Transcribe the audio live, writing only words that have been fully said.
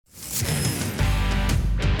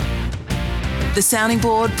The Sounding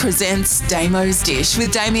Board presents Damo's Dish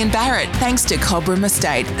with Damien Barrett, thanks to Cobram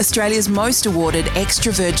Estate, Australia's most awarded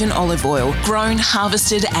extra virgin olive oil, grown,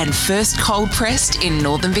 harvested and first cold pressed in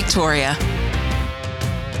northern Victoria.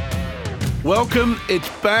 Welcome, it's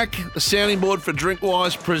back. The Sounding Board for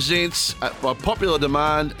Drinkwise presents, by popular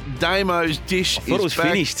demand, Damo's Dish I thought it was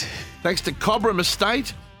back. finished. Thanks to Cobram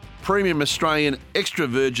Estate, premium Australian extra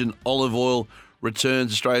virgin olive oil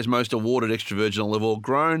returns Australia's most awarded extra virgin olive oil,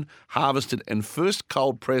 grown, harvested and first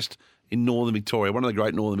cold pressed in northern Victoria. One of the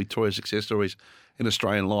great northern Victoria success stories in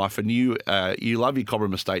Australian life. And you love your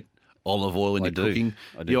Cobram Estate olive oil in your cooking.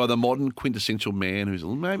 I do. You are the modern quintessential man who's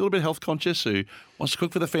maybe a little bit health conscious, who wants to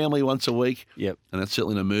cook for the family once a week. Yep. And that's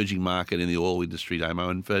certainly an emerging market in the oil industry, Damo.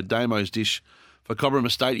 And for Damo's Dish for Cobram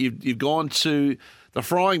Estate, you've gone to the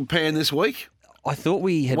frying pan this week. I thought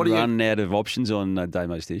we had run out of options on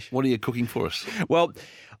Damo's Dish. What are you cooking for us? Well,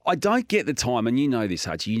 I don't get the time, and you know this,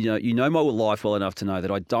 Hutch. You know my life well enough to know that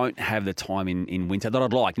I don't have the time in winter that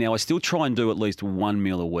I'd like. Now, I still try and do at least one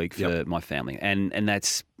meal a week for my family, and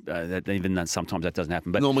that's sometimes that doesn't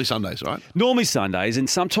happen. But Normally Sundays, right? Normally Sundays, and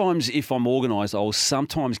sometimes if I'm organised, I'll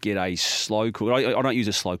sometimes get a slow cook. I don't use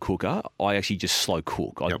a slow cooker. I actually just slow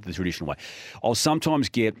cook the traditional way. I'll sometimes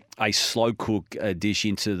get a slow cook dish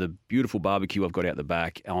into the beautiful barbecue I've got out the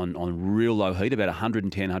back on real low heat, about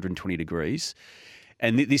 110, 120 degrees.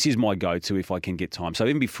 And this is my go-to if I can get time. So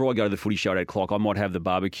even before I go to the footy show at 8 o'clock, I might have the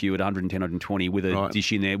barbecue at 110, 120 with a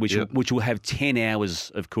dish in there, which will have 10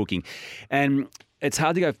 hours of cooking. And it's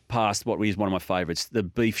hard to go past what is one of my favourites, the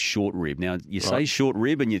beef short rib. Now, you say short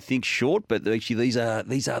rib and you think short, but actually these are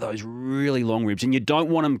those really long ribs, and you don't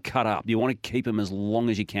want them cut up. You want to keep them as long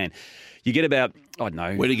as you can. You get about, I don't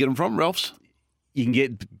know. Where do you get them from, Ralph's? You can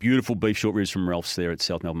get beautiful beef short ribs from Ralph's there at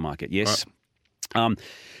South Melbourne Market, yes. Right.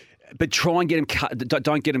 But try and get them cut.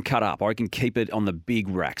 Don't get them cut up. I reckon keep it on the big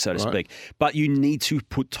rack, so to speak. But you need to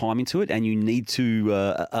put time into it, and you need to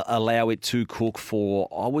allow it to cook for,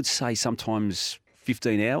 I would say, sometimes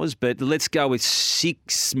 15 hours. But let's go with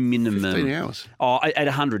 6 minimum. 15 hours? Oh, at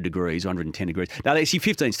 100 degrees, 110 degrees. No, actually,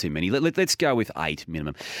 15's too many. Let's go with 8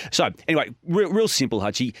 minimum. So anyway, real simple,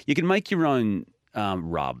 Hutchie. You can make your own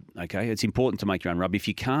rub, okay? It's important to make your own rub. If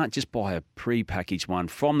you can't, just buy a pre-packaged one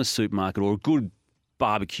from the supermarket or a good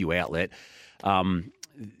barbecue outlet.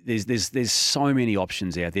 There's so many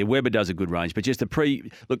options out there. Weber does a good range, but just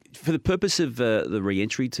look for the purpose of the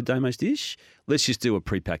re-entry to Damo's Dish. Let's just do a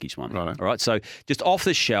pre-packaged one. Right. All right. So just off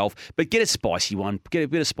the shelf, but get a spicy one. Get a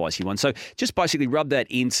bit of spicy one. So just basically rub that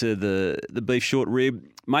into the beef short rib.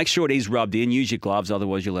 Make sure it is rubbed in. Use your gloves,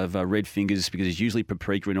 otherwise you'll have red fingers because there's usually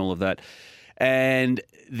paprika and all of that. And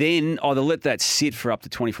then either let that sit for up to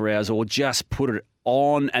 24 hours or just put it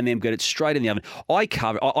on and then get it straight in the oven. I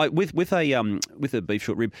cover with a beef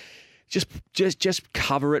short rib. Just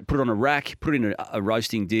cover it, put it on a rack, put it in a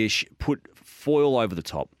roasting dish, put foil over the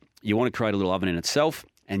top. You want to create a little oven in itself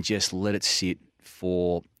and just let it sit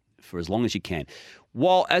for as long as you can.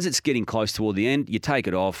 While as it's getting close toward the end, you take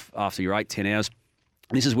it off after your 8-10 hours.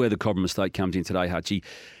 This is where the Cobram Estate comes in today, Hutchie.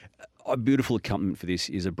 A beautiful accompaniment for this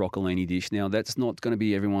is a broccolini dish. Now, that's not going to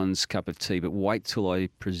be everyone's cup of tea, but wait till I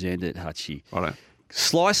present it, Hutchie. Righto.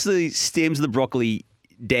 Slice the stems of the broccoli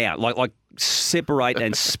down, like separate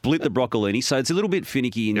and split the broccolini. So it's a little bit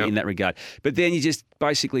finicky in that regard. But then you just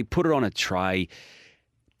basically put it on a tray,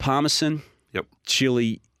 parmesan,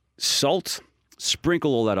 chili, salt,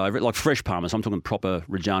 sprinkle all that over it, like fresh parmesan. I'm talking proper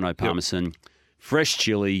Reggiano parmesan, fresh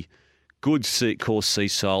chili, good coarse sea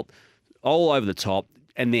salt, all over the top.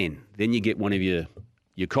 And then you get one of your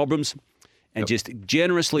Cobrams and just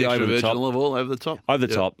generously over the top. Olive oil over the top? Over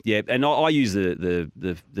the top, yeah. And I use the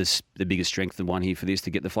bigger strength than one here for this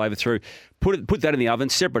to get the flavour through. Put that in the oven,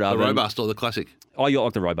 separate oven. The robust or the classic? Oh, you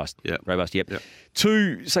like the robust. Yeah. Robust, yep.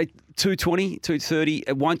 220, 230.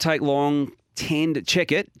 It won't take long.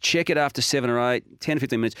 Check it after 7 or 8, 10 to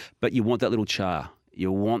 15 minutes. But you want that little char.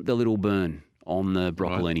 You want the little burn on the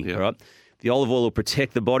broccolini, all right? The olive oil will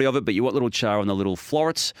protect the body of it, but you want little char on the little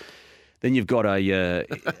florets. Then you've got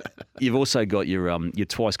you've also got your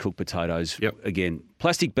twice cooked potatoes. Yep. Again,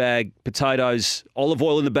 plastic bag, potatoes, olive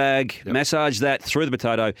oil in the bag. Yep. Massage that through the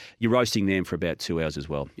potato. You're roasting them for about 2 hours as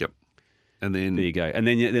well. Yep. And then there you go. And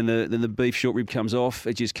then the beef short rib comes off.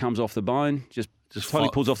 It just comes off the bone. Just totally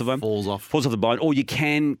pulls off the bone. Falls off the bone. Or you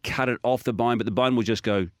can cut it off the bone, but the bone will just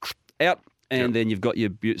go out. And then you've got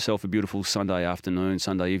yourself a beautiful Sunday afternoon,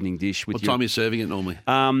 Sunday evening dish. What time are you serving it normally?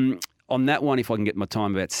 On that one, if I can get my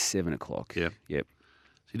time, about 7 o'clock. Yeah. Yep.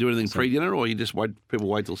 So you do anything pre-dinner, or you just people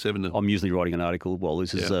wait till 7 to... I'm usually writing an article while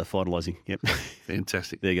this is finalising. Yep.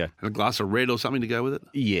 Fantastic. There you go. And a glass of red or something to go with it?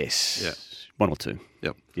 Yes. Yeah. 1 or 2.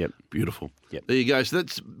 Yep. Beautiful. Yep. There you go. So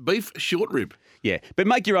that's beef short rib. Yeah, but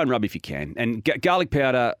make your own rub if you can. And garlic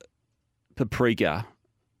powder, paprika,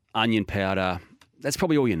 onion powder, that's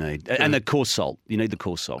probably all you need. And the coarse salt. You need the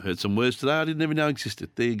coarse salt. Heard some words today I didn't even know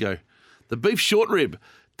existed. There you go. The beef short rib,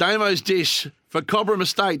 Damo's dish for Cobram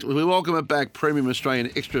Estate. We welcome it back, premium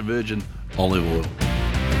Australian extra virgin olive oil.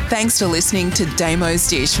 Thanks for listening to Damo's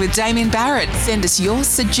Dish with Damien Barrett. Send us your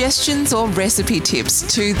suggestions or recipe tips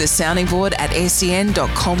to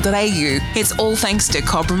thesoundingboard@sen.com.au. It's all thanks to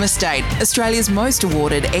Cobram Estate, Australia's most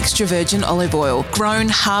awarded extra virgin olive oil, grown,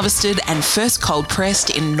 harvested and first cold pressed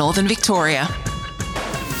in northern Victoria.